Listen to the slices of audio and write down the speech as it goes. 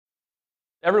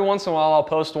Every once in a while I'll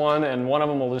post one and one of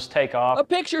them will just take off. A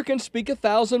picture can speak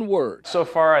 1,000 words. So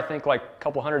far I think like a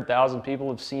couple 100,000 people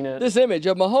have seen it. This image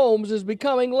of Mahomes is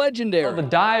becoming legendary. Well, the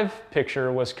dive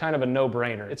picture was kind of a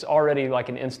no-brainer. It's already like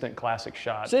an instant classic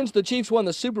shot. Since the Chiefs won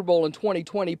the Super Bowl in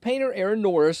 2020, painter Aaron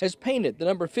Norris has painted the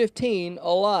number 15 a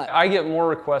lot. I get more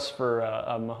requests for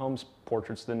Mahomes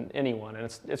portraits than anyone,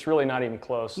 and it's really not even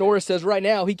close. Norris says right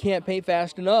now he can't paint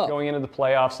fast enough. Going into the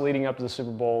playoffs, leading up to the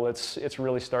Super Bowl, it's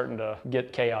really starting to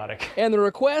get chaotic. And the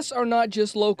requests are not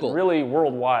just local. Really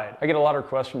worldwide. I get a lot of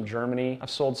requests from Germany. I've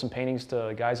sold some paintings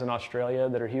to guys in Australia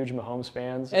that are huge Mahomes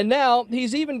fans. And now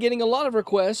he's even getting a lot of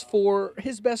requests for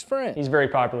his best friend. He's very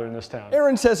popular in this town.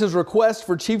 Aaron says his requests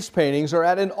for Chiefs paintings are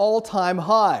at an all-time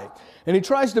high. And he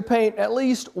tries to paint at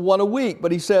least one a week,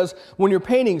 but he says when you're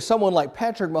painting someone like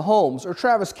Patrick Mahomes or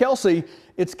Travis Kelce,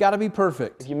 it's got to be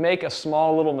perfect. If you make a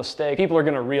small little mistake, people are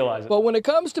going to realize it. But when it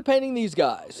comes to painting these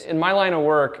guys, in my line of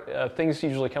work, things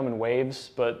usually come in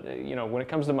waves, but when it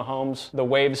comes to Mahomes, the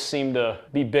waves seem to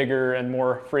be bigger and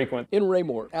more frequent. In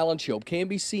Raymore, Alan Shope,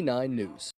 KMBC 9 News.